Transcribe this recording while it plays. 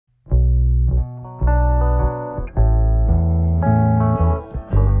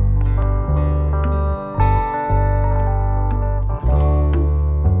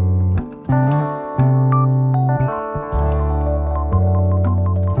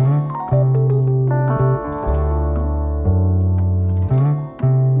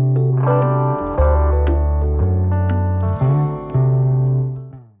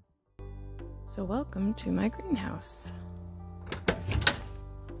greenhouse.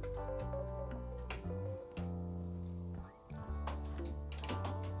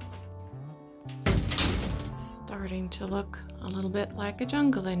 Starting to look a little bit like a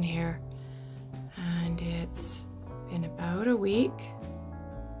jungle in here, and it's been about a week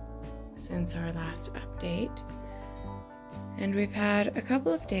since our last update, and we've had a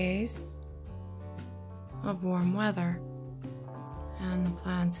couple of days of warm weather, and the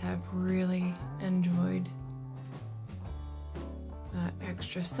plants have really enjoyed that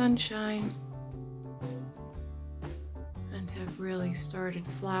extra sunshine and have really started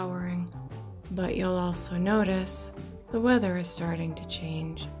flowering. But you'll also notice the weather is starting to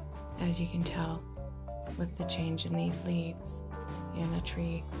change, as you can tell with the change in these leaves in a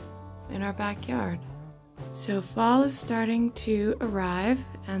tree in our backyard. So fall is starting to arrive,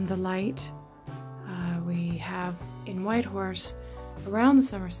 and the light we have in Whitehorse around the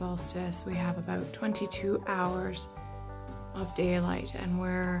summer solstice, we have about 22 hours of daylight, and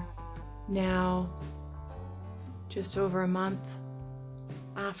we're now just over a month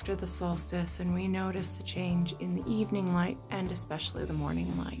after the solstice, and we notice the change in the evening light and especially the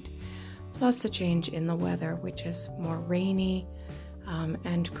morning light, plus the change in the weather, which is more rainy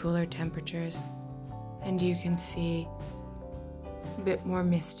and cooler temperatures, and you can see a bit more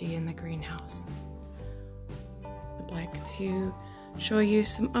misty in the greenhouse. I'd like to show you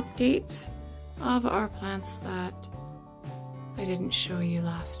some updates of our plants that I didn't show you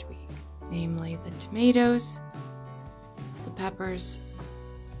last week, namely the tomatoes, the peppers,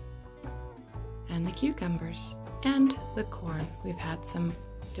 and the cucumbers, and the corn. We've had some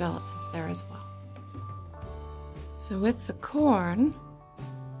developments there as well. So with the corn,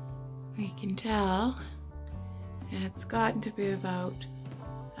 we can tell it's gotten to be about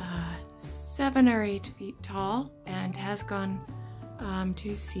 7 or 8 feet tall and has gone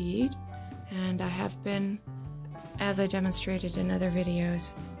to seed. And I have been, as I demonstrated in other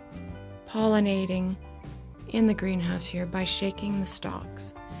videos, pollinating in the greenhouse here by shaking the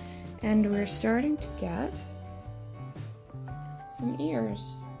stalks. And we're starting to get some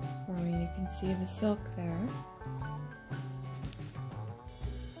ears forming. You can see the silk there.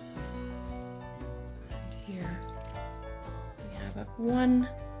 And here we have one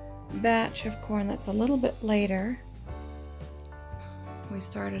batch of corn that's a little bit later. We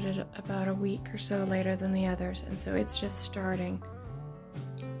started it about a week or so later than the others, and so it's just starting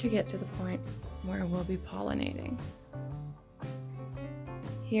to get to the point where we'll be pollinating.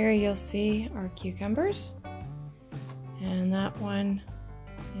 Here you'll see our cucumbers, and that one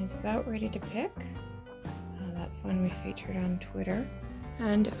is about ready to pick. That's one we featured on Twitter.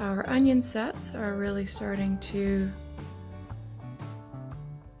 And our onion sets are really starting to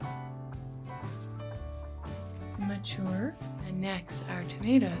mature. And next, our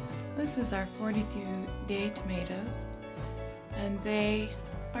tomatoes. This is our 42-day tomatoes, and they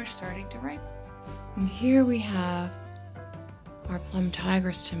are starting to ripen. And here we have our plum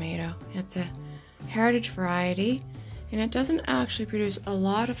tigress tomato. It's a heritage variety, and it doesn't actually produce a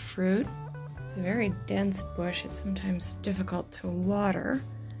lot of fruit. It's a very dense bush. It's sometimes difficult to water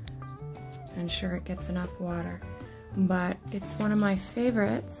to ensure it gets enough water, but it's one of my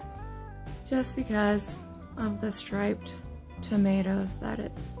favorites just because of the striped tomatoes that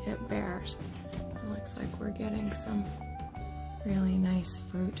it bears. It looks like we're getting some really nice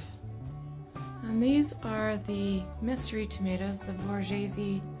fruit. And these are the mystery tomatoes, the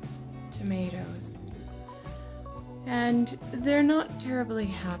Borghese tomatoes. And they're not terribly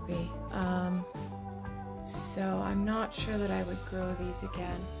happy. So I'm not sure that I would grow these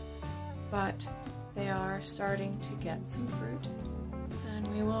again, but they are starting to get some fruit, and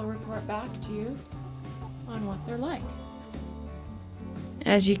we will report back to you on what they're like.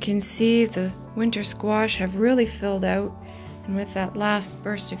 As you can see, the winter squash have really filled out, and with that last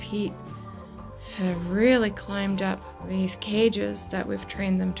burst of heat have really climbed up these cages that we've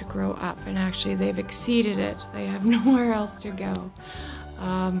trained them to grow up, and actually they've exceeded it. They have nowhere else to go.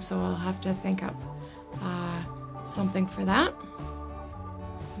 So I'll have to think up something for that.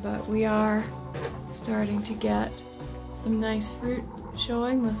 But we are starting to get some nice fruit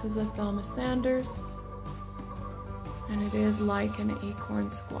showing. This is a Thelma Sanders, and it is like an acorn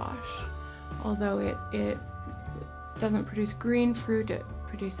squash. Although it doesn't produce green fruit, it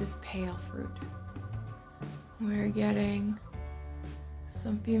produces pale fruit. We're getting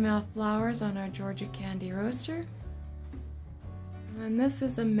some female flowers on our Georgia Candy Roaster. And this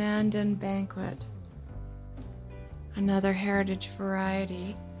is a Mandan Banquet, another heritage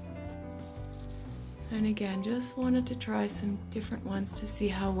variety. And again, just wanted to try some different ones to see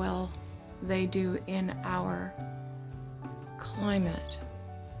how well they do in our climate.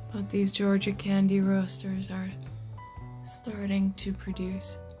 But these Georgia candy roasters are starting to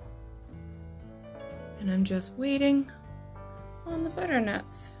produce. And I'm just waiting on the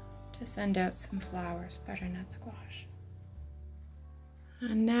butternuts to send out some flowers, butternut squash.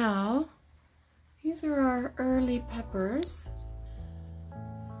 And now, these are our early peppers.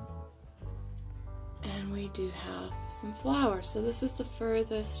 And we do have some flowers. So this is the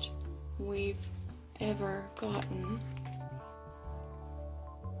furthest we've ever gotten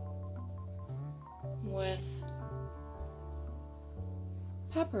with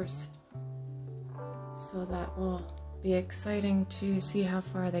peppers. So that will be exciting to see how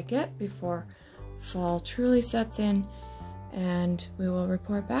far they get before fall truly sets in, and we will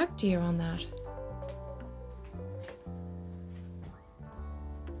report back to you on that.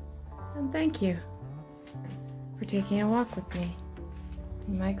 And thank you for taking a walk with me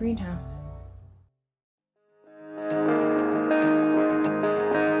in my greenhouse.